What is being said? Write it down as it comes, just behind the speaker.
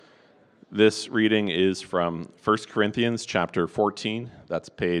This reading is from 1 Corinthians chapter 14. That's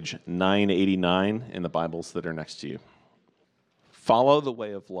page 989 in the Bibles that are next to you. Follow the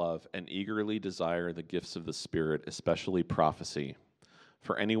way of love and eagerly desire the gifts of the Spirit, especially prophecy.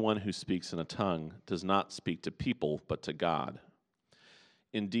 For anyone who speaks in a tongue does not speak to people, but to God.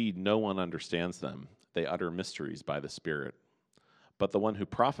 Indeed, no one understands them. They utter mysteries by the Spirit. But the one who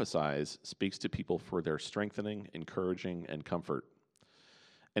prophesies speaks to people for their strengthening, encouraging, and comfort.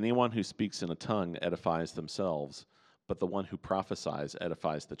 Anyone who speaks in a tongue edifies themselves, but the one who prophesies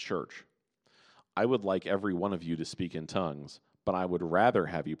edifies the church. I would like every one of you to speak in tongues, but I would rather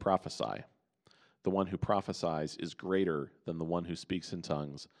have you prophesy. The one who prophesies is greater than the one who speaks in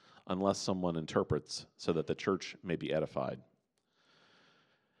tongues, unless someone interprets, so that the church may be edified.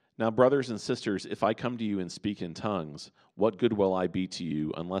 Now, brothers and sisters, if I come to you and speak in tongues, what good will I be to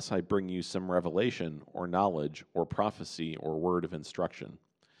you unless I bring you some revelation or knowledge or prophecy or word of instruction?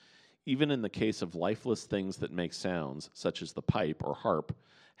 Even in the case of lifeless things that make sounds, such as the pipe or harp,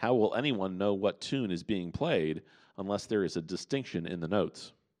 how will anyone know what tune is being played unless there is a distinction in the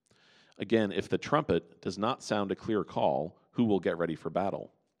notes? Again, if the trumpet does not sound a clear call, who will get ready for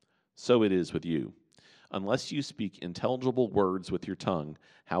battle? So it is with you. Unless you speak intelligible words with your tongue,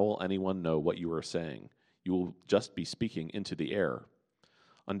 how will anyone know what you are saying? You will just be speaking into the air.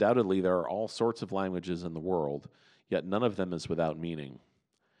 Undoubtedly, there are all sorts of languages in the world, yet none of them is without meaning.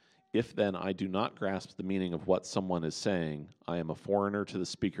 If then I do not grasp the meaning of what someone is saying, I am a foreigner to the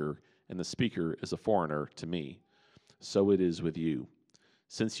speaker, and the speaker is a foreigner to me. So it is with you.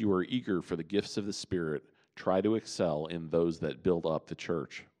 Since you are eager for the gifts of the Spirit, try to excel in those that build up the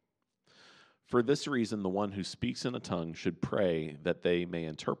church. For this reason, the one who speaks in a tongue should pray that they may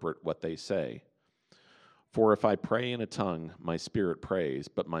interpret what they say. For if I pray in a tongue, my spirit prays,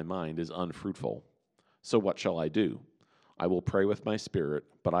 but my mind is unfruitful. So what shall I do? I will pray with my spirit,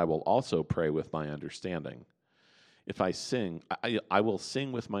 but I will also pray with my understanding. If I sing, I will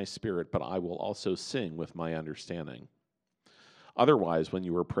sing with my spirit, but I will also sing with my understanding. Otherwise, when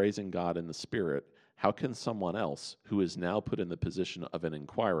you are praising God in the Spirit, how can someone else, who is now put in the position of an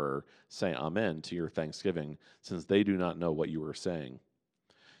inquirer, say amen to your thanksgiving, since they do not know what you are saying?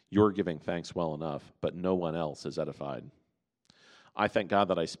 You are giving thanks well enough, but no one else is edified. I thank God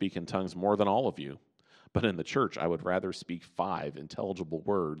that I speak in tongues more than all of you. But in the church, I would rather speak 5 intelligible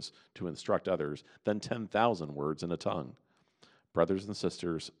words to instruct others than 10,000 words in a tongue. Brothers and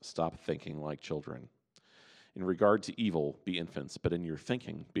sisters, stop thinking like children. In regard to evil, be infants, but in your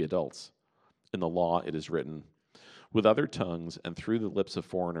thinking, be adults. In the law, it is written, with other tongues and through the lips of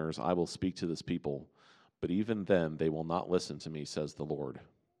foreigners, I will speak to this people, but even then they will not listen to me, says the Lord.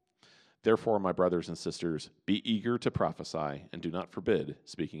 Therefore, my brothers and sisters, be eager to prophesy and do not forbid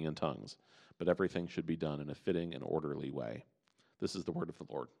speaking in tongues. But everything should be done in a fitting and orderly way. This is the word of the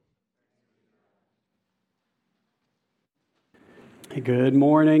Lord. Good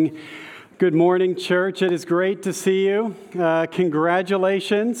morning. Good morning, church. It is great to see you.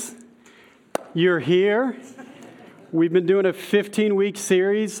 Congratulations. You're here. We've been doing a 15-week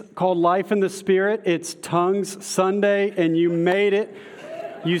series called Life in the Spirit. It's Tongues Sunday, and you made it.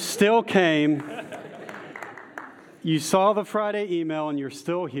 You still came. You saw the Friday email, and you're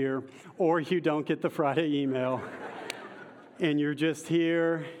still here. Or you don't get the Friday email, and you're just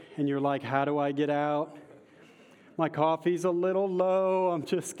here, and you're like, how do I get out? My coffee's a little low. I'm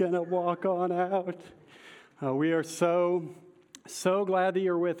just going to walk on out. We are so glad that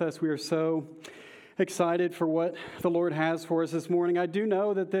you're with us. We are so excited for what the Lord has for us this morning. I do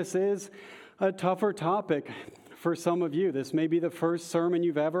know that this is a tougher topic for some of you. This may be the first sermon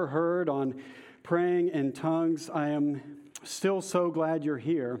you've ever heard on praying in tongues. I am still so glad you're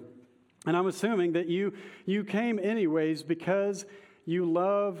here. And I'm assuming that you came anyways because you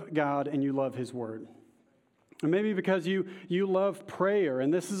love God and you love His Word. And maybe because you love prayer,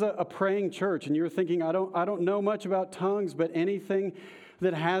 and this is a praying church, and you're thinking, I don't know much about tongues, but anything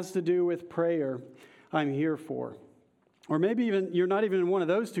that has to do with prayer, I'm here for. Or maybe even you're not even in one of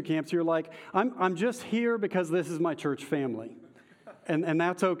those two camps. You're like, I'm just here because this is my church family. And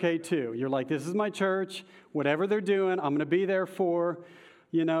that's okay too. You're like, this is my church. Whatever they're doing, I'm going to be there for.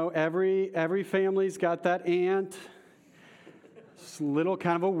 You know, every family's got that aunt. It's a little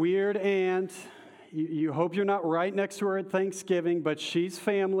kind of a weird aunt. You hope you're not right next to her at Thanksgiving, but she's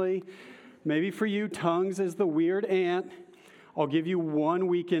family. Maybe for you, tongues is the weird aunt. I'll give you 1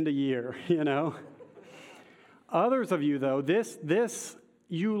 weekend a year, you know. Others of you, though,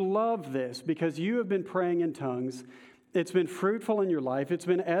 you love this because you have been praying in tongues. It's been fruitful in your life. It's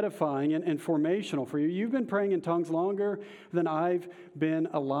been edifying and formational for you. You've been praying in tongues longer than I've been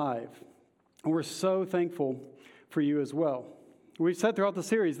alive. And we're so thankful for you as well. We've said throughout the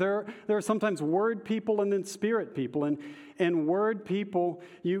series, there are sometimes word people and then spirit people. And word people,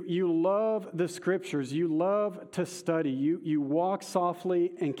 you love the scriptures. You love to study. You walk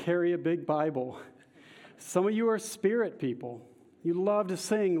softly and carry a big Bible. Some of you are spirit people. You love to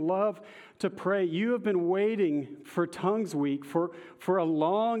sing, love to pray. You have been waiting for Tongues Week for a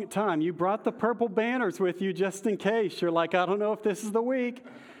long time. You brought the purple banners with you just in case. You're like, I don't know if this is the week,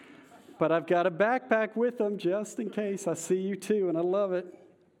 but I've got a backpack with them just in case. I see you too, and I love it.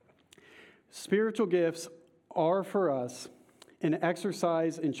 Spiritual gifts are for us an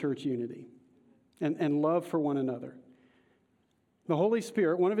exercise in church unity and love for one another. The Holy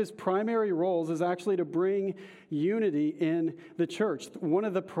Spirit, one of his primary roles is actually to bring unity in the church. One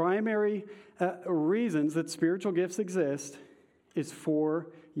of the primary reasons that spiritual gifts exist is for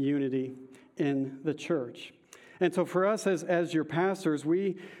unity in the church. And so for us as your pastors,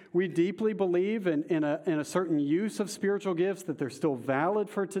 we deeply believe in a certain use of spiritual gifts, that they're still valid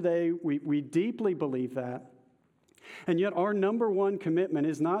for today. We deeply believe that. And yet our number one commitment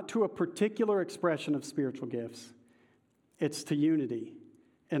is not to a particular expression of spiritual gifts. It's to unity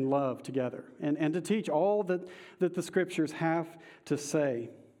and love together and to teach all that the scriptures have to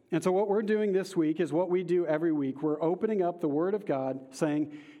say. And so what we're doing this week is what we do every week. We're opening up the Word of God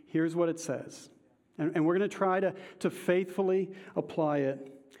saying, here's what it says. And we're going to try to faithfully apply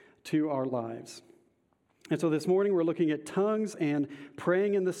it to our lives. And so this morning we're looking at tongues and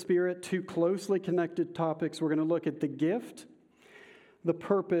praying in the Spirit, two closely connected topics. We're going to look at the gift, the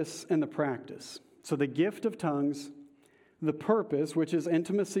purpose, and the practice. So the gift of tongues, the purpose, which is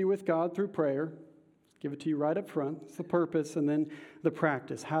intimacy with God through prayer. Give it to you right up front. It's the purpose, and then the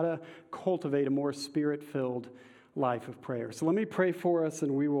practice, how to cultivate a more Spirit-filled life of prayer. So let me pray for us,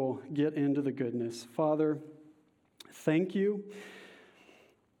 and we will get into the goodness. Father, thank you.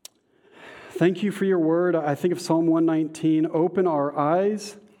 Thank you for your word. I think of Psalm 119. Open our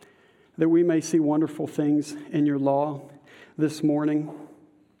eyes that we may see wonderful things in your law this morning.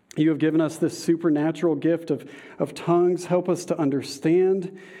 You have given us this supernatural gift of tongues. Help us to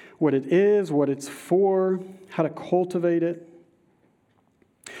understand what it is, what it's for, how to cultivate it.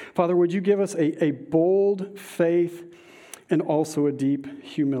 Father, would you give us a bold faith and also a deep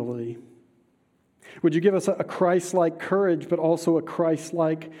humility? Would you give us a Christ-like courage, but also a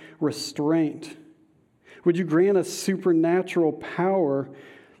Christ-like restraint? Would you grant us supernatural power,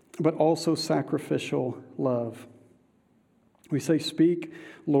 but also sacrificial love? We say, speak,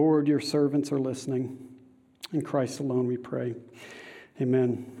 Lord, your servants are listening. In Christ alone we pray.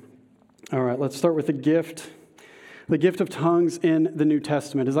 Amen. All right, let's start with the gift of tongues in the New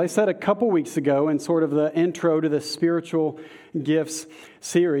Testament. As I said a couple weeks ago in sort of the intro to the spiritual gifts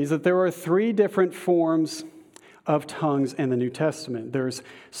series, that there are three different forms of tongues in the New Testament. There's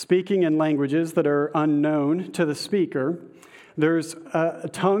speaking in languages that are unknown to the speaker. There's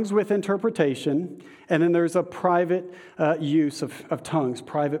tongues with interpretation, and then there's a private use of tongues,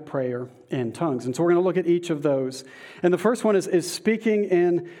 private prayer in tongues. And so we're going to look at each of those. And the first one is speaking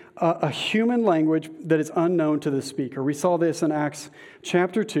in a human language that is unknown to the speaker. We saw this in Acts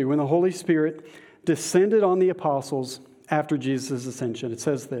chapter 2 when the Holy Spirit descended on the apostles after Jesus' ascension. It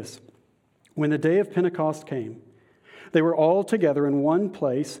says this, when the day of Pentecost came, they were all together in one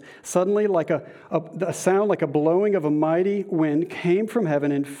place. Suddenly, like a sound like a blowing of a mighty wind came from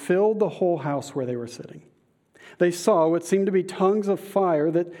heaven and filled the whole house where they were sitting. They saw what seemed to be tongues of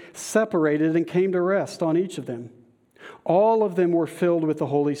fire that separated and came to rest on each of them. All of them were filled with the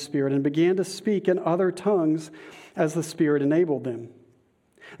Holy Spirit and began to speak in other tongues as the Spirit enabled them.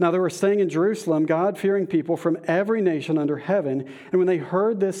 Now they were staying in Jerusalem, God-fearing people from every nation under heaven. And when they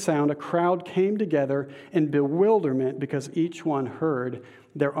heard this sound, a crowd came together in bewilderment because each one heard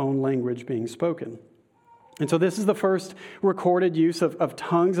their own language being spoken. And so this is the first recorded use of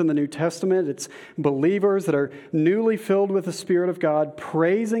tongues in the New Testament. It's believers that are newly filled with the Spirit of God,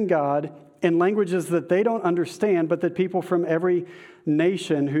 praising God in languages that they don't understand, but that people from every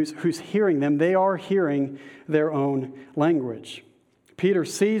nation who's hearing them, they are hearing their own language. Peter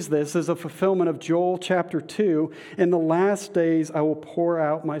sees this as a fulfillment of Joel chapter 2. In the last days, I will pour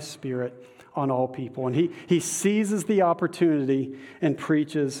out my Spirit on all people. And he seizes the opportunity and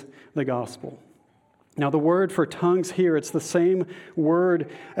preaches the gospel. Now, the word for tongues here, it's the same word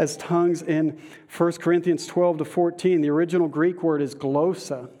as tongues in 1 Corinthians 12 to 14. The original Greek word is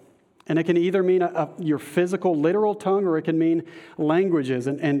glossa. And it can either mean your physical, literal tongue, or it can mean languages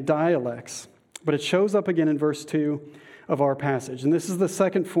and dialects. But it shows up again in verse 2 of our passage. And this is the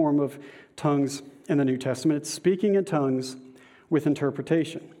second form of tongues in the New Testament. It's speaking in tongues with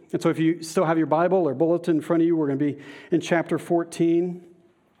interpretation. And so if you still have your Bible or bulletin in front of you, we're going to be in chapter 14.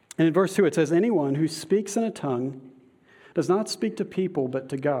 And in verse 2, it says, anyone who speaks in a tongue does not speak to people but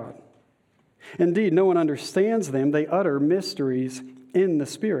to God. Indeed, no one understands them. They utter mysteries in the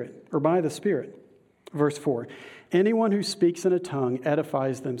Spirit, or by the Spirit. Verse 4, anyone who speaks in a tongue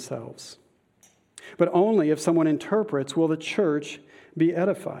edifies themselves. But only if someone interprets will the church be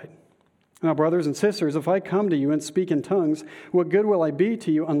edified. Now, brothers and sisters, if I come to you and speak in tongues, what good will I be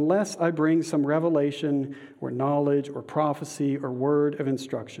to you unless I bring some revelation or knowledge or prophecy or word of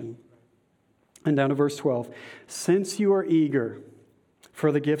instruction? And down to verse 12, since you are eager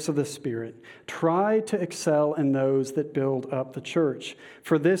for the gifts of the Spirit, try to excel in those that build up the church.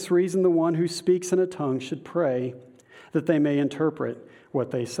 For this reason, the one who speaks in a tongue should pray that they may interpret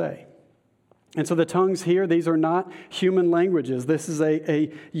what they say. And so the tongues here, these are not human languages. This is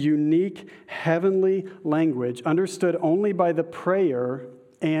a unique heavenly language understood only by the prayer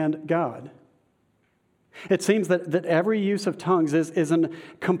and God. It seems that every use of tongues is a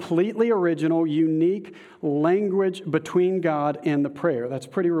completely original, unique language between God and the prayer. That's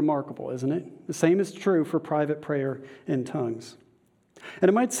pretty remarkable, isn't it? The same is true for private prayer in tongues. And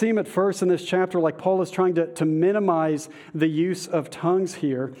it might seem at first in this chapter like Paul is trying to minimize the use of tongues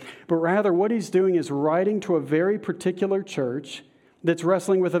here, but rather what he's doing is writing to a very particular church that's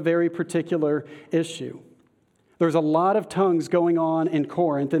wrestling with a very particular issue. There's a lot of tongues going on in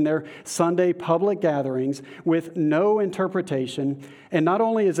Corinth in their Sunday public gatherings with no interpretation. And not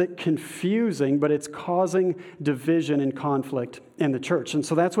only is it confusing, but it's causing division and conflict in the church. And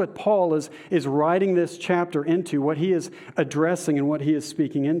so that's what Paul is writing this chapter into, what he is addressing and what he is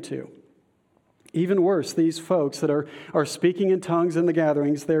speaking into. Even worse, these folks that are speaking in tongues in the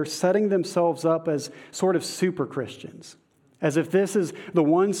gatherings, they're setting themselves up as sort of super Christians. As if this is the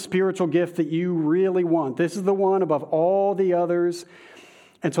one spiritual gift that you really want. This is the one above all the others.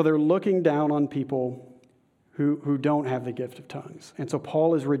 And so they're looking down on people who don't have the gift of tongues. And so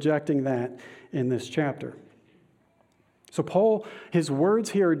Paul is rejecting that in this chapter. So Paul, his words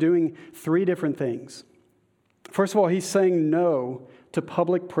here are doing three different things. First of all, he's saying no to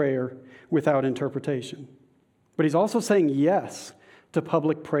public prayer without interpretation. But he's also saying yes to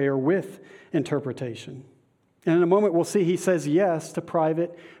public prayer with interpretation. And in a moment, we'll see he says yes to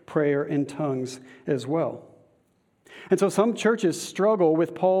private prayer in tongues as well. And so some churches struggle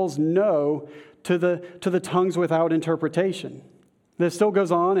with Paul's no to the tongues without interpretation. This still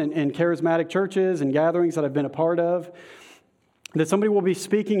goes on in charismatic churches and gatherings that I've been a part of, that somebody will be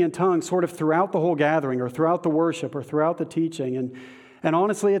speaking in tongues sort of throughout the whole gathering or throughout the worship or throughout the teaching. And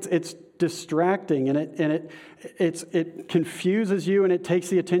honestly, it's distracting and it confuses you and it takes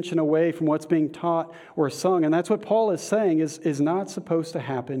the attention away from what's being taught or sung. And that's what Paul is saying is not supposed to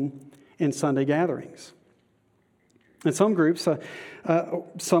happen in Sunday gatherings. And some groups,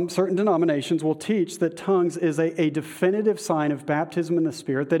 some certain denominations will teach that tongues is a definitive sign of baptism in the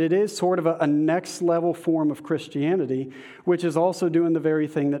Spirit, that it is sort of a next level form of Christianity, which is also doing the very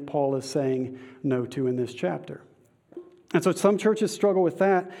thing that Paul is saying no to in this chapter. And so some churches struggle with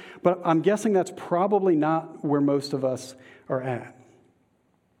that, but I'm guessing that's probably not where most of us are at.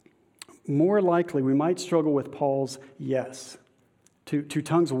 More likely, we might struggle with Paul's yes to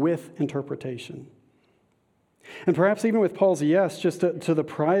tongues with interpretation. And perhaps even with Paul's yes just to the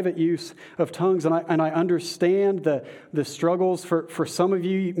private use of tongues. And I understand the struggles for some of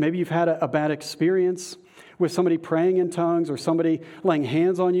you. Maybe you've had a bad experience with somebody praying in tongues or somebody laying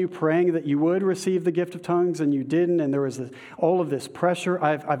hands on you, praying that you would receive the gift of tongues and you didn't, and there was all of this pressure.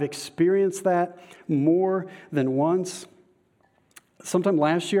 I've experienced that more than once. Sometime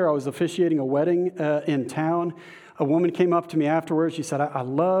last year, I was officiating a wedding in town. A woman came up to me afterwards. She said, I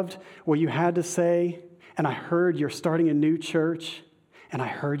loved what you had to say, and I heard you're starting a new church, and I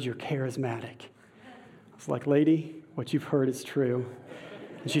heard you're charismatic. I was like, lady, what you've heard is true.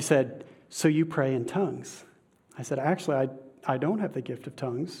 And she said, so you pray in tongues? I said, actually, I don't have the gift of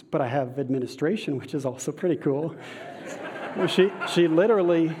tongues, but I have administration, which is also pretty cool. Well, she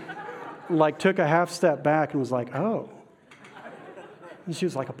literally took a half step back and was like, oh. And she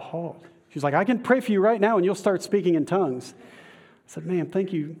was appalled. She was like, I can pray for you right now and you'll start speaking in tongues. I said, ma'am,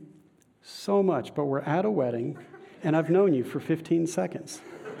 thank you so much, but we're at a wedding and I've known you for 15 seconds.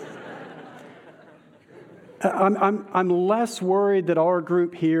 I'm less worried that our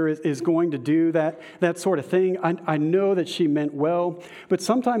group here is going to do that sort of thing. I know that she meant well, but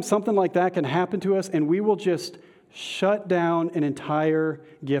sometimes something like that can happen to us and we will just shut down an entire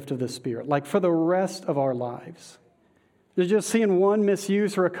gift of the Spirit, for the rest of our lives. They're just seeing one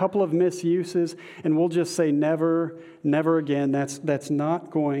misuse or a couple of misuses, and we'll just say never, never again. That's not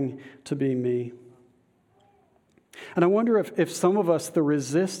going to be me. And I wonder if some of us, the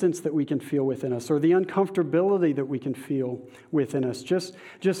resistance that we can feel within us or the uncomfortability that we can feel within us just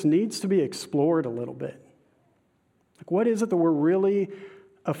needs to be explored a little bit. Like, what is it that we're really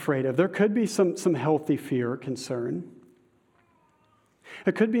afraid of? There could be some healthy fear or concern.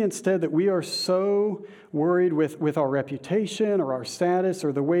 It could be instead that we are so worried with our reputation or our status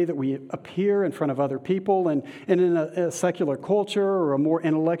or the way that we appear in front of other people. And in a secular culture or a more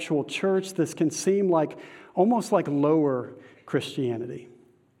intellectual church, this can seem like almost like lower Christianity.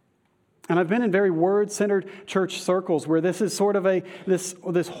 And I've been in very word-centered church circles where this is sort of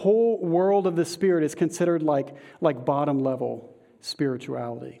this whole world of the Spirit is considered like bottom-level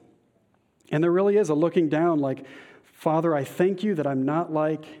spirituality. And there really is a looking down like, Father, I thank you that I'm not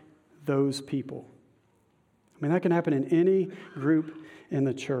like those people. I mean, that can happen in any group in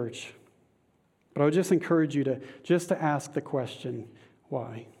the church. But I would just encourage you to ask the question,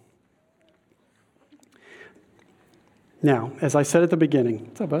 why? Now, as I said at the beginning,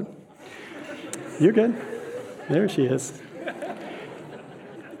 what's up, bud? You're good. There she is.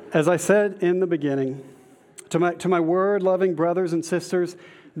 As I said in the beginning, to my word-loving brothers and sisters,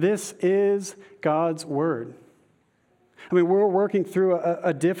 this is God's word. I mean, we're working through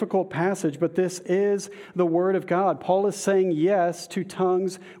a difficult passage, but this is the Word of God. Paul is saying yes to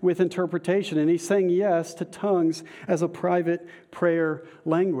tongues with interpretation, and he's saying yes to tongues as a private prayer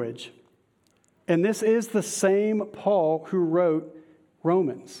language. And this is the same Paul who wrote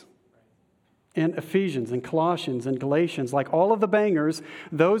Romans and Ephesians and Colossians and Galatians. Like all of the bangers,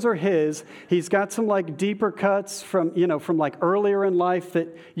 those are his. He's got some like deeper cuts from like earlier in life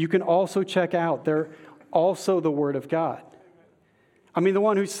that you can also check out. They're also the Word of God. I mean, the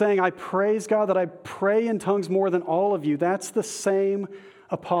one who's saying, I praise God that I pray in tongues more than all of you. That's the same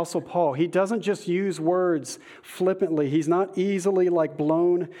Apostle Paul. He doesn't just use words flippantly. He's not easily like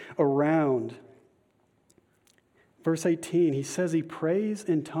blown around. Verse 18, he says he prays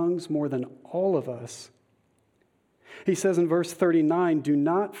in tongues more than all of us. He says in verse 39, do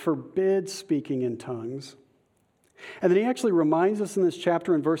not forbid speaking in tongues. And then he actually reminds us in this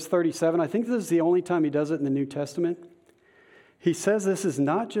chapter in verse 37, I think this is the only time he does it in the New Testament. He says this is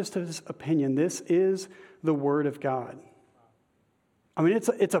not just his opinion, this is the Word of God. I mean,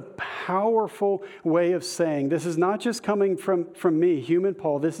 it's a powerful way of saying this is not just coming from me, human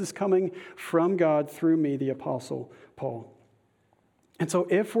Paul, this is coming from God through me, the Apostle Paul. And so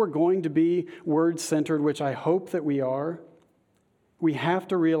if we're going to be word-centered, which I hope that we are, we have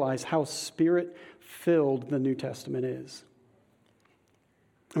to realize how Spirit-filled the New Testament is.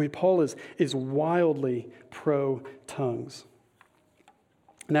 I mean, Paul is wildly pro-tongues.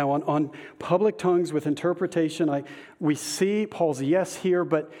 Now, on public tongues with interpretation, we see Paul's yes here,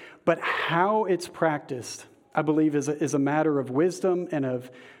 but how it's practiced, I believe, is a matter of wisdom and of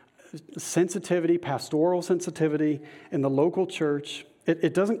sensitivity, pastoral sensitivity in the local church.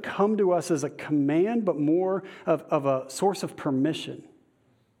 It doesn't come to us as a command, but more of a source of permission.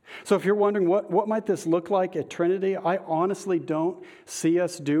 So if you're wondering what might this look like at Trinity, I honestly don't see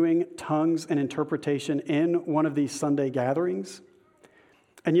us doing tongues and interpretation in one of these Sunday gatherings.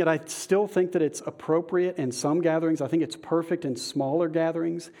 And yet I still think that it's appropriate in some gatherings. I think it's perfect in smaller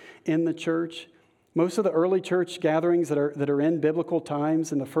gatherings in the church. Most of the early church gatherings that are in biblical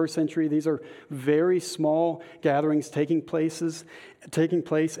times in the first century, these are very small gatherings taking place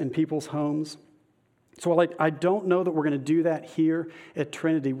in people's homes. So I don't know that we're going to do that here at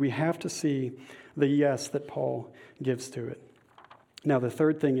Trinity. We have to see the yes that Paul gives to it. Now, the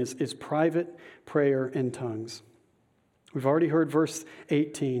third thing is private prayer in tongues. We've already heard verse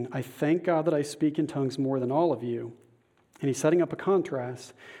 18. I thank God that I speak in tongues more than all of you. And he's setting up a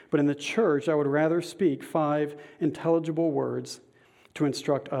contrast. But in the church, I would rather speak 5 intelligible words to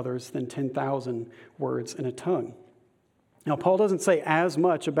instruct others than 10,000 words in a tongue. Now, Paul doesn't say as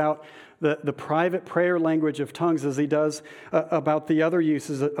much about the private prayer language of tongues as he does about the other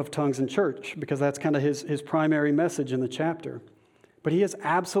uses of tongues in church, because that's kind of his primary message in the chapter. But he is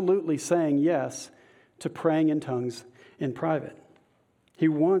absolutely saying yes to praying in tongues in private. He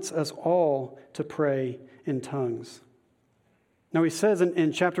wants us all to pray in tongues. Now, he says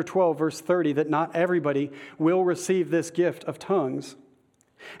in chapter 12, verse 30, that not everybody will receive this gift of tongues.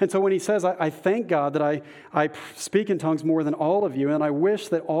 And so when he says, I thank God that I speak in tongues more than all of you, and I wish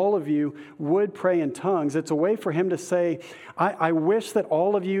that all of you would pray in tongues, it's a way for him to say, I wish that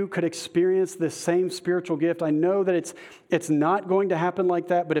all of you could experience this same spiritual gift. I know that it's not going to happen like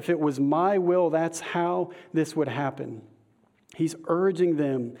that, but if it was my will, that's how this would happen. He's urging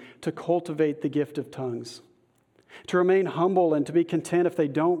them to cultivate the gift of tongues, to remain humble and to be content if they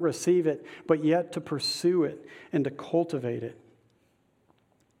don't receive it, but yet to pursue it and to cultivate it.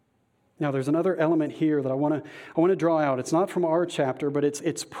 Now, there's another element here that I want to draw out. It's not from our chapter, but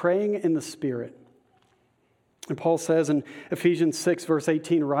it's praying in the Spirit. And Paul says in Ephesians 6, verse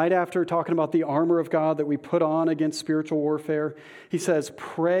 18, right after talking about the armor of God that we put on against spiritual warfare, he says,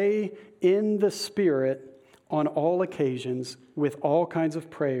 pray in the Spirit on all occasions with all kinds of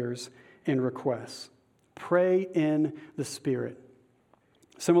prayers and requests. Pray in the Spirit.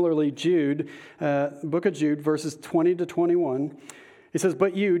 Similarly, Jude, book of Jude, verses 20 to 21, he says,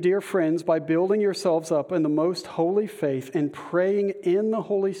 but you, dear friends, by building yourselves up in the most holy faith and praying in the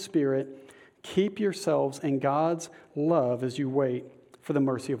Holy Spirit, keep yourselves in God's love as you wait for the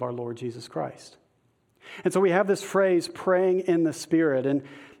mercy of our Lord Jesus Christ. And so we have this phrase, praying in the Spirit. And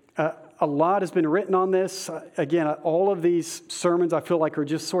a lot has been written on this. Again, all of these sermons I feel like are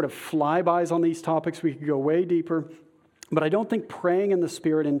just sort of flybys on these topics. We could go way deeper. But I don't think praying in the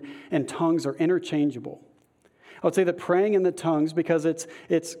Spirit and tongues are interchangeable. I would say that praying in the tongues, because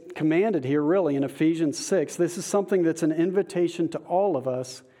it's commanded here really in Ephesians 6, this is something that's an invitation to all of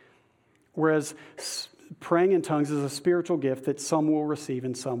us. Whereas praying in tongues is a spiritual gift that some will receive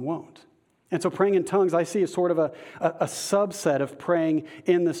and some won't. And so praying in tongues I see as sort of a subset of praying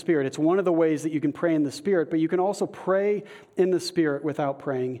in the Spirit. It's one of the ways that you can pray in the Spirit, but you can also pray in the Spirit without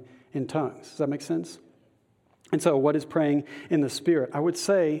praying in tongues. Does that make sense? And so what is praying in the Spirit? I would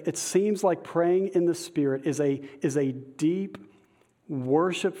say it seems like praying in the Spirit is a deep,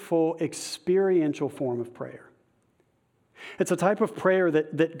 worshipful, experiential form of prayer. It's a type of prayer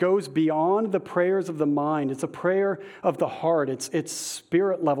that goes beyond the prayers of the mind. It's a prayer of the heart. It's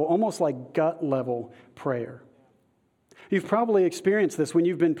spirit level, almost like gut level prayer. You've probably experienced this when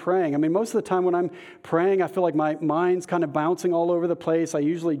you've been praying. I mean, most of the time when I'm praying, I feel like my mind's kind of bouncing all over the place. I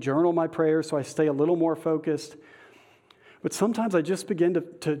usually journal my prayers so I stay a little more focused. But sometimes I just begin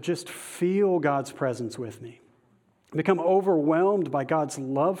to just feel God's presence with me, become overwhelmed by God's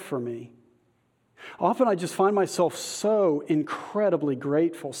love for me. Often I just find myself so incredibly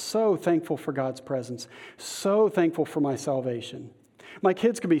grateful, so thankful for God's presence, so thankful for my salvation. My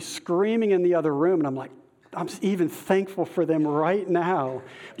kids could be screaming in the other room, and I'm like, I'm even thankful for them right now.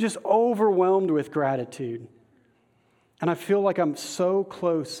 I'm just overwhelmed with gratitude. And I feel like I'm so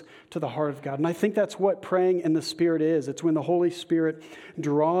close to the heart of God. And I think that's what praying in the Spirit is. It's when the Holy Spirit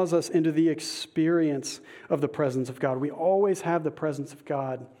draws us into the experience of the presence of God. We always have the presence of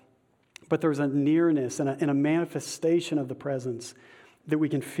God. But there's a nearness and a manifestation of the presence that we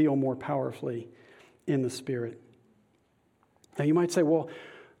can feel more powerfully in the Spirit. Now you might say, well,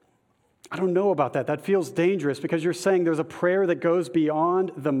 I don't know about that. That feels dangerous because you're saying there's a prayer that goes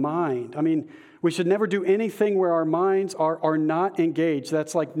beyond the mind. I mean, we should never do anything where our minds are not engaged.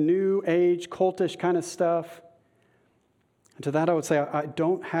 That's like new age, cultish kind of stuff. And to that I would say I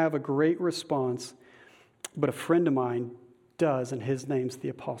don't have a great response, but a friend of mine does, and his name's the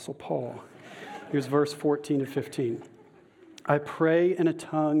Apostle Paul. Here's verse 14 to 15. I pray in a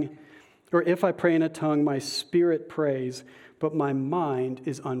tongue, or if I pray in a tongue, my spirit prays, but my mind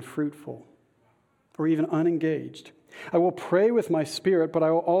is unfruitful, or even unengaged. I will pray with my spirit, but I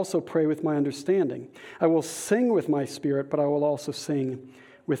will also pray with my understanding. I will sing with my spirit, but I will also sing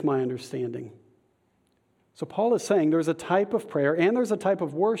with my understanding. So Paul is saying there's a type of prayer and there's a type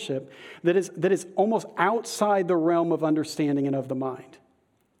of worship that is almost outside the realm of understanding and of the mind.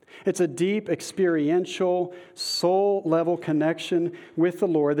 It's a deep, experiential, soul-level connection with the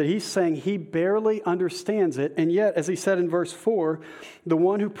Lord that he's saying he barely understands it. And yet, as he said in verse 4, the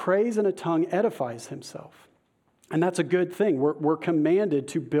one who prays in a tongue edifies himself. And that's a good thing. We're commanded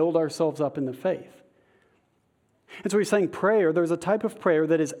to build ourselves up in the faith. And so he's saying prayer, there's a type of prayer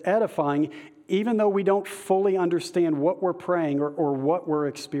that is edifying even though we don't fully understand what we're praying or what we're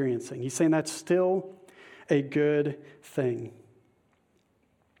experiencing. He's saying that's still a good thing.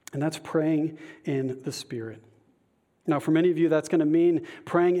 And that's praying in the Spirit. Now, for many of you, that's going to mean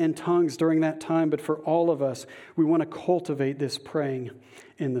praying in tongues during that time. But for all of us, we want to cultivate this praying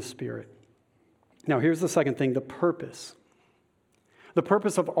in the Spirit. Now, here's the second thing, the purpose. The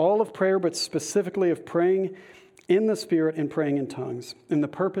purpose of all of prayer, but specifically of praying in the Spirit and praying in tongues. And the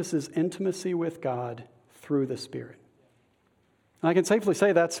purpose is intimacy with God through the Spirit. And I can safely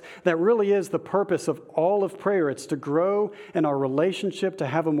say that really is the purpose of all of prayer. It's to grow in our relationship, to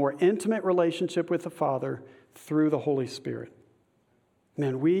have a more intimate relationship with the Father through the Holy Spirit.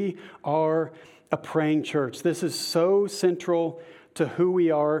 Man, we are a praying church. This is so central to who we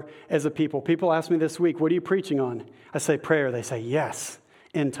are as a people. People ask me this week, what are you preaching on? I say prayer. They say, yes,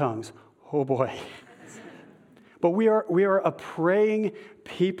 in tongues. Oh boy. But we are a praying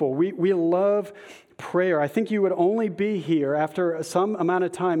people. We love prayer. I think you would only be here after some amount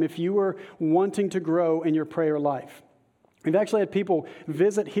of time if you were wanting to grow in your prayer life. We've actually had people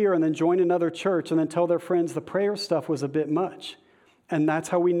visit here and then join another church and then tell their friends the prayer stuff was a bit much. And that's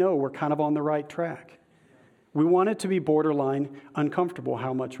how we know we're kind of on the right track. We want it to be borderline uncomfortable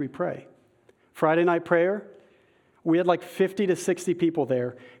how much we pray. Friday night prayer, we had like 50 to 60 people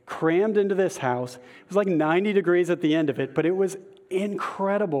there, crammed into this house. It was like 90 degrees at the end of it, but it was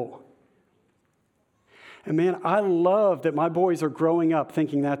incredible. And man, I love that my boys are growing up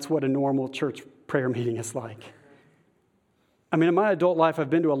thinking that's what a normal church prayer meeting is like. I mean, in my adult life, I've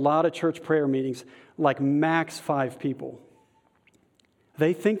been to a lot of church prayer meetings, like max 5 people.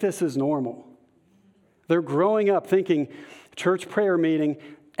 They think this is normal. They're growing up thinking church prayer meeting,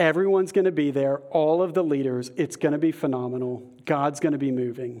 everyone's going to be there, all of the leaders, it's going to be phenomenal, God's going to be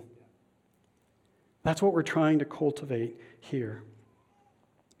moving. That's what we're trying to cultivate here.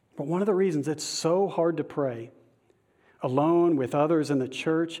 But one of the reasons it's so hard to pray alone with others in the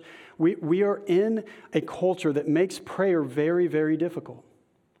church, we are in a culture that makes prayer very, very difficult.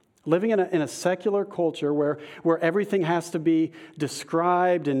 Living in a secular culture where everything has to be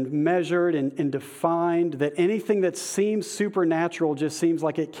described and measured and defined, that anything that seems supernatural just seems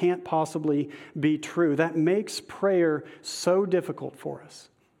like it can't possibly be true. That makes prayer so difficult for us.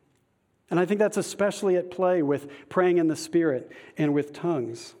 And I think that's especially at play with praying in the Spirit and with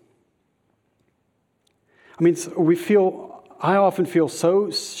tongues. I mean, I often feel so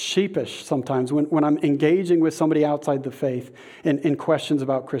sheepish sometimes when I'm engaging with somebody outside the faith in questions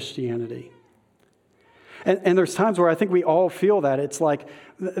about Christianity. And there's times where I think we all feel that. It's like,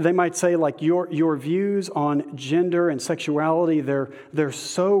 they might say, like, your views on gender and sexuality, they're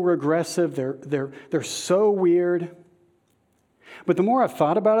so regressive, they're so weird. But the more I've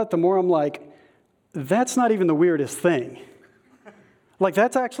thought about it, the more I'm like, that's not even the weirdest thing. Like,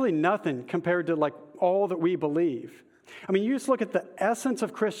 that's actually nothing compared to, like, all that we believe. I mean, you just look at the essence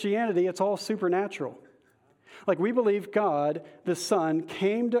of Christianity, it's all supernatural. Like, we believe God, the Son,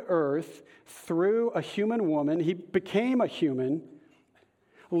 came to earth through a human woman. He became a human,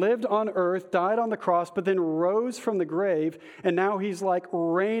 lived on earth, died on the cross, but then rose from the grave, and now he's like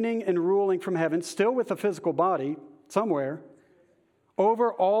reigning and ruling from heaven, still with a physical body somewhere,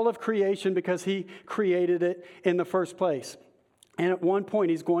 over all of creation because he created it in the first place. And at one point,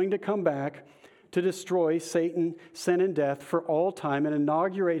 he's going to come back to destroy Satan, sin, and death for all time and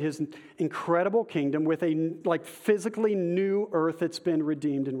inaugurate his incredible kingdom with a physically new earth that's been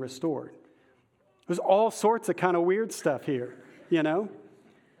redeemed and restored. There's all sorts of kind of weird stuff here, you know?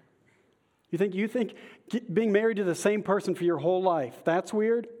 You think being married to the same person for your whole life, that's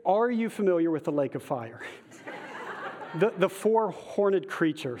weird? Are you familiar with the lake of fire? the 4 horned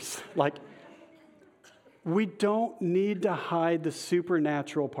creatures, we don't need to hide the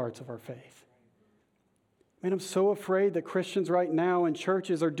supernatural parts of our faith. Man, I'm so afraid that Christians right now in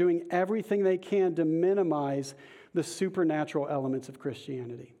churches are doing everything they can to minimize the supernatural elements of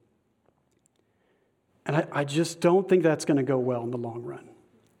Christianity. And I just don't think that's going to go well in the long run.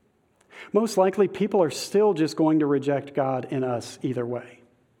 Most likely, people are still just going to reject God in us either way.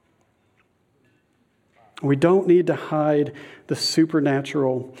 We don't need to hide the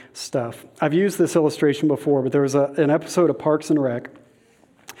supernatural stuff. I've used this illustration before, but there was an episode of Parks and Rec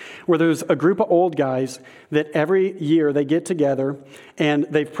where there's a group of old guys that every year they get together and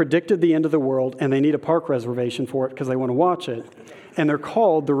they've predicted the end of the world and they need a park reservation for it because they want to watch it. And they're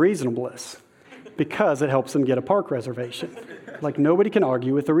called the Reasonablists because it helps them get a park reservation. Like, nobody can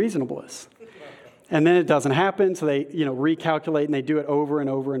argue with the Reasonablists. And then it doesn't happen, so they recalculate and they do it over and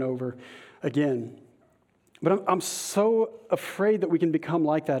over and over again. But I'm so afraid that we can become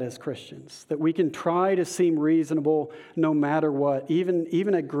like that as Christians, that we can try to seem reasonable no matter what,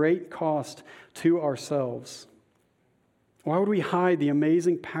 even at great cost to ourselves. Why would we hide the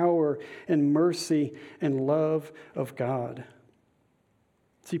amazing power and mercy and love of God?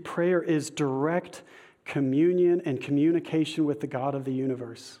 See, prayer is direct communion and communication with the God of the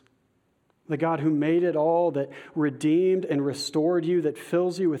universe. The God who made it all, that redeemed and restored you, that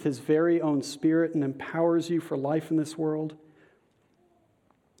fills you with his very own Spirit and empowers you for life in this world.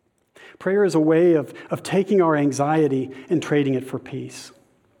 Prayer is a way of taking our anxiety and trading it for peace.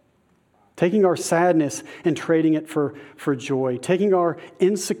 Taking our sadness and trading it for joy. Taking our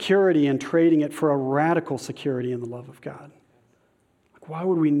insecurity and trading it for a radical security in the love of God. Why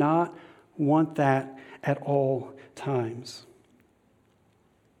would we not want that at all times?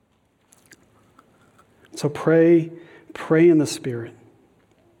 So pray in the Spirit.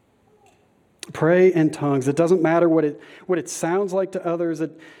 Pray in tongues. It doesn't matter what it sounds like to others.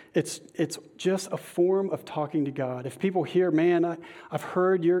 It's just a form of talking to God. If people hear, man, I've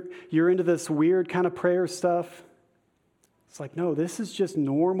heard you're into this weird kind of prayer stuff. It's like, no, this is just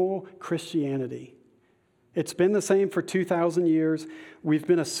normal Christianity. It's been the same for 2,000 years. We've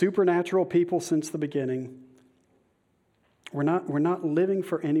been a supernatural people since the beginning. We're not living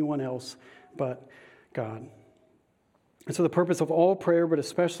for anyone else but God. And so the purpose of all prayer, but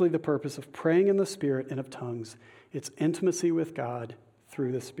especially the purpose of praying in the Spirit and of tongues, it's intimacy with God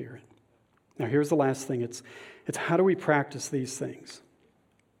through the Spirit. Now here's the last thing. It's how do we practice these things?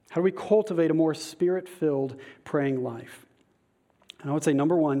 How do we cultivate a more Spirit-filled praying life? And I would say,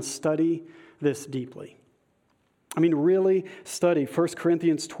 number one, study this deeply. I mean, really study 1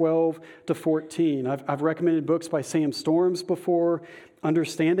 Corinthians 12 to 14. I've recommended books by Sam Storms before.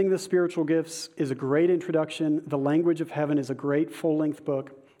 Understanding the Spiritual Gifts is a great introduction. The Language of Heaven is a great full-length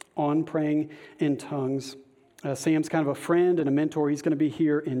book on praying in tongues. Sam's kind of a friend and a mentor. He's going to be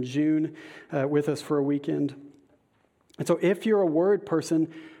here in June with us for a weekend. And so if you're a word person,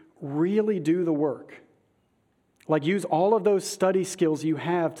 really do the work. Like use all of those study skills you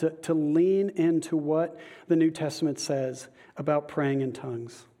have to lean into what the New Testament says about praying in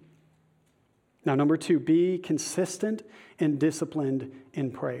tongues. Now, number two, be consistent and disciplined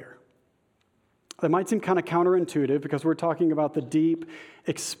in prayer. That might seem kind of counterintuitive because we're talking about the deep,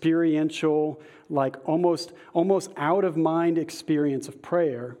 experiential, like almost out-of-mind experience of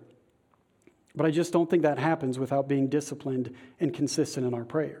prayer. But I just don't think that happens without being disciplined and consistent in our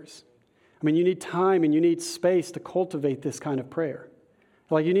prayers. I mean, you need time and you need space to cultivate this kind of prayer.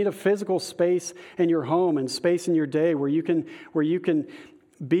 Like you need a physical space in your home and space in your day where you can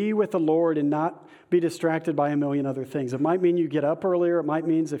be with the Lord and not be distracted by a million other things. It might mean you get up earlier. It might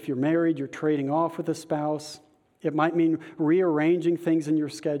mean if you're married, you're trading off with a spouse. It might mean rearranging things in your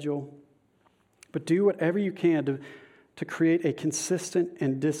schedule. But do whatever you can to create a consistent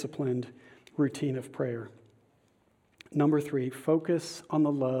and disciplined routine of prayer. Number three, focus on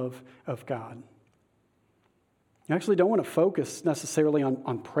the love of God. You actually don't want to focus necessarily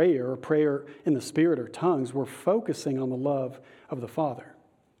on prayer or prayer in the Spirit or tongues. We're focusing on the love of the Father.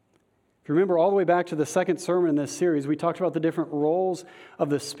 If you remember all the way back to the second sermon in this series, we talked about the different roles of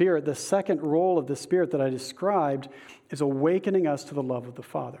the Spirit. The second role of the Spirit that I described is awakening us to the love of the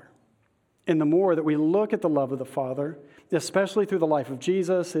Father. And the more that we look at the love of the Father, especially through the life of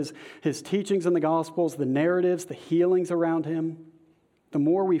Jesus, his teachings in the Gospels, the narratives, the healings around him, the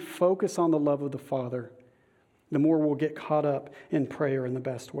more we focus on the love of the Father, the more we'll get caught up in prayer in the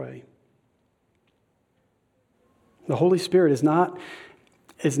best way. The Holy Spirit is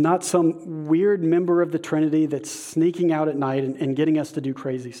not some weird member of the Trinity that's sneaking out at night and getting us to do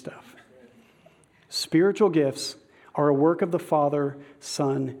crazy stuff. Spiritual gifts are a work of the Father,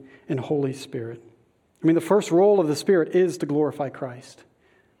 Son, and Holy Spirit. I mean, the first role of the Spirit is to glorify Christ.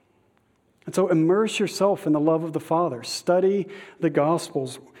 And so immerse yourself in the love of the Father. Study the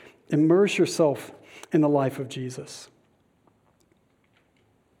Gospels. Immerse yourself in the life of Jesus.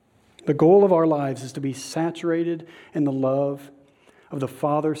 The goal of our lives is to be saturated in the love of the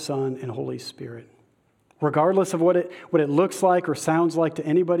Father, Son, and Holy Spirit. Regardless of what it looks like or sounds like to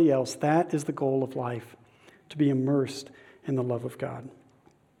anybody else, that is the goal of life, to be immersed in the love of God.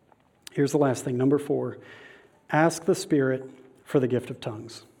 Here's the last thing, number 4. Ask the Spirit for the gift of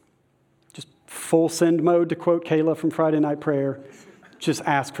tongues. Just full send mode, to quote Kayla from Friday Night Prayer. Just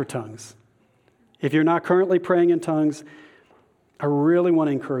ask for tongues. If you're not currently praying in tongues, I really want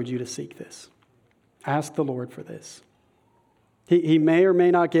to encourage you to seek this. Ask the Lord for this. He may or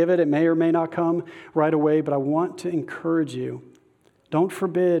may not give it. It may or may not come right away, but I want to encourage you. Don't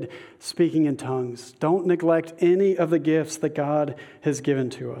forbid speaking in tongues. Don't neglect any of the gifts that God has given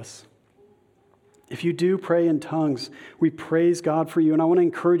to us. If you do pray in tongues, we praise God for you. And I want to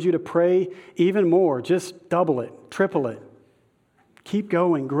encourage you to pray even more. Just double it, triple it. Keep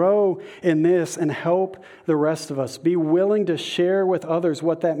going. Grow in this and help the rest of us. Be willing to share with others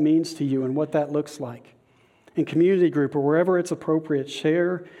what that means to you and what that looks like. In community group or wherever it's appropriate,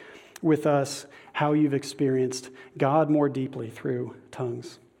 share with us how you've experienced God more deeply through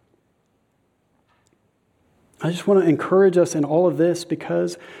tongues. I just want to encourage us in all of this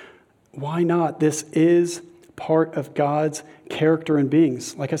because why not? This is part of God's character and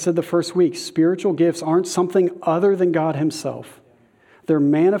beings. Like I said the first week, spiritual gifts aren't something other than God himself. They're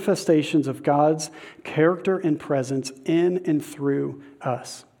manifestations of God's character and presence in and through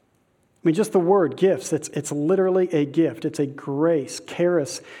us. I mean, just the word gifts, it's literally a gift. It's a grace.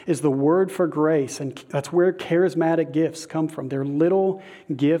 Charis is the word for grace, and that's where charismatic gifts come from. They're little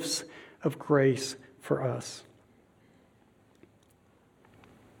gifts of grace for us.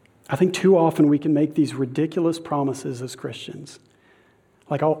 I think too often we can make these ridiculous promises as Christians.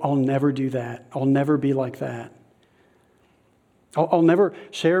 Like, I'll never do that. I'll never be like that. I'll never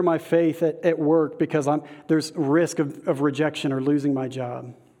share my faith at work because there's risk of rejection or losing my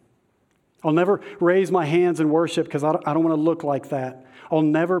job. I'll never raise my hands in worship because I don't want to look like that. I'll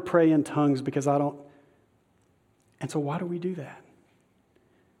never pray in tongues because I don't. And so why do we do that?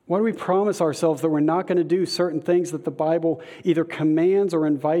 Why do we promise ourselves that we're not going to do certain things that the Bible either commands or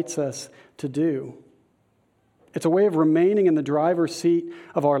invites us to do? It's a way of remaining in the driver's seat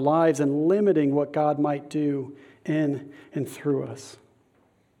of our lives and limiting what God might do in and through us.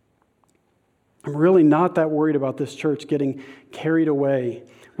 I'm really not that worried about this church getting carried away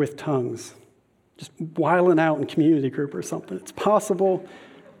with tongues, just wiling out in community group or something. It's possible.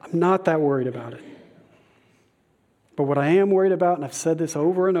 I'm not that worried about it. But what I am worried about, and I've said this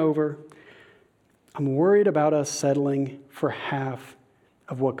over and over, I'm worried about us settling for half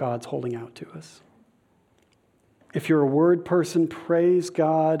of what God's holding out to us. If you're a word person, praise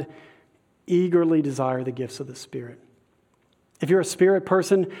God, eagerly desire the gifts of the Spirit. If you're a Spirit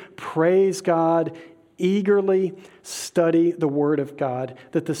person, praise God, eagerly study the Word of God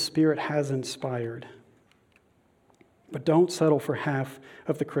that the Spirit has inspired. But don't settle for half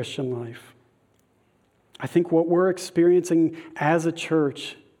of the Christian life. I think what we're experiencing as a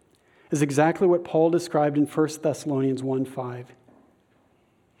church is exactly what Paul described in 1 Thessalonians 1:5.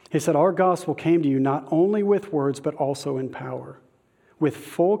 He said, our gospel came to you not only with words, but also in power, with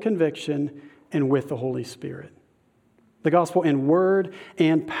full conviction and with the Holy Spirit. The gospel in word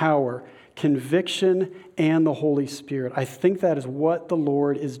and power, conviction and the Holy Spirit. I think that is what the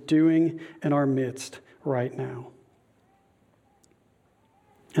Lord is doing in our midst right now.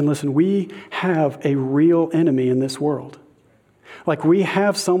 And listen, we have a real enemy in this world. Like we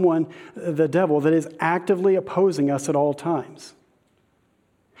have someone, the devil, that is actively opposing us at all times.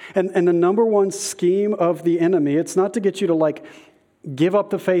 And the number one scheme of the enemy, it's not to get you to give up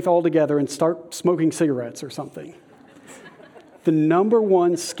the faith altogether and start smoking cigarettes or something. The number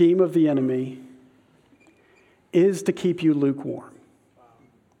one scheme of the enemy is to keep you lukewarm.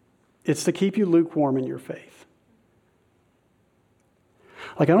 It's to keep you lukewarm in your faith.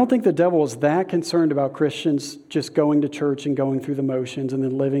 I don't think the devil is that concerned about Christians just going to church and going through the motions and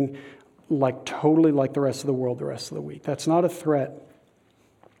then living totally like the rest of the world the rest of the week. That's not a threat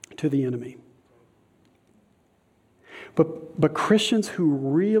to the enemy. But Christians who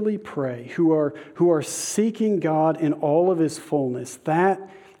really pray, who are seeking God in all of his fullness, that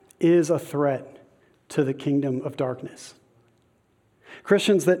is a threat to the kingdom of darkness.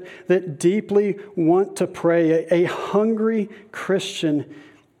 Christians that deeply want to pray, a hungry Christian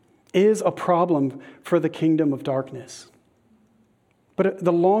is a problem for the kingdom of darkness. But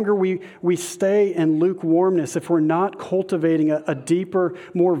the longer we stay in lukewarmness, if we're not cultivating a deeper,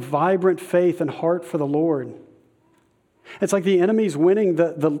 more vibrant faith and heart for the Lord, it's like the enemy's winning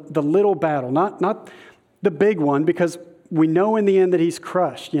the little battle, not the big one, because we know in the end that he's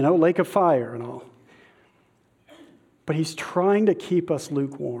crushed, lake of fire and all. But he's trying to keep us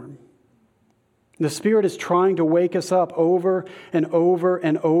lukewarm. The Spirit is trying to wake us up over and over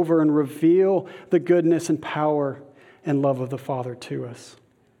and over and reveal the goodness and power and love of the Father to us.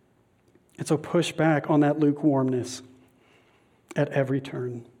 And so push back on that lukewarmness at every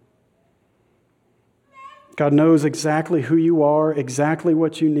turn. God knows exactly who you are, exactly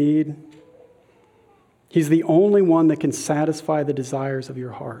what you need. He's the only one that can satisfy the desires of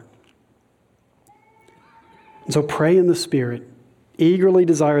your heart. And so pray in the Spirit. Eagerly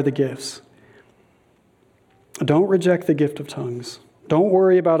desire the gifts. Don't reject the gift of tongues. Don't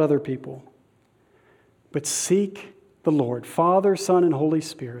worry about other people. But seek the Lord, Father, Son, and Holy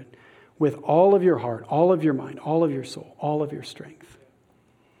Spirit, with all of your heart, all of your mind, all of your soul, all of your strength,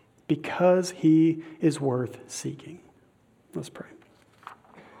 because he is worth seeking. Let's pray.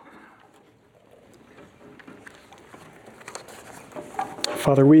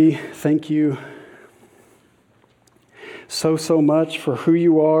 Father, we thank you so much for who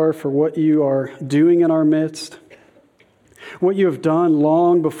you are, for what you are doing in our midst, what you have done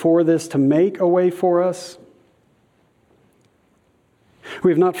long before this to make a way for us. We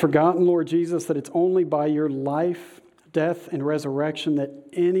have not forgotten, Lord Jesus, that it's only by your life, death, and resurrection that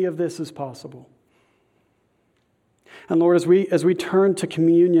any of this is possible. And Lord, as we turn to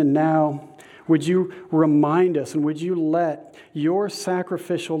communion now, would you remind us and would you let your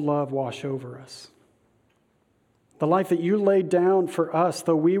sacrificial love wash over us? The life that you laid down for us,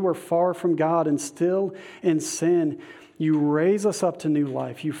 though we were far from God and still in sin, you raise us up to new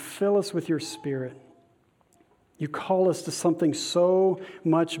life. You fill us with your Spirit. You call us to something so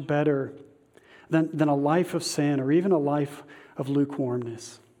much better than a life of sin or even a life of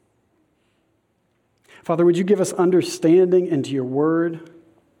lukewarmness. Father, would you give us understanding into your word?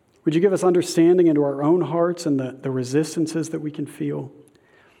 Would you give us understanding into our own hearts and the resistances that we can feel?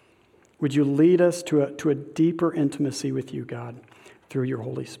 Would you lead us to a deeper intimacy with you, God, through your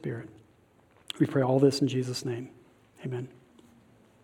Holy Spirit? We pray all this in Jesus' name. Amen.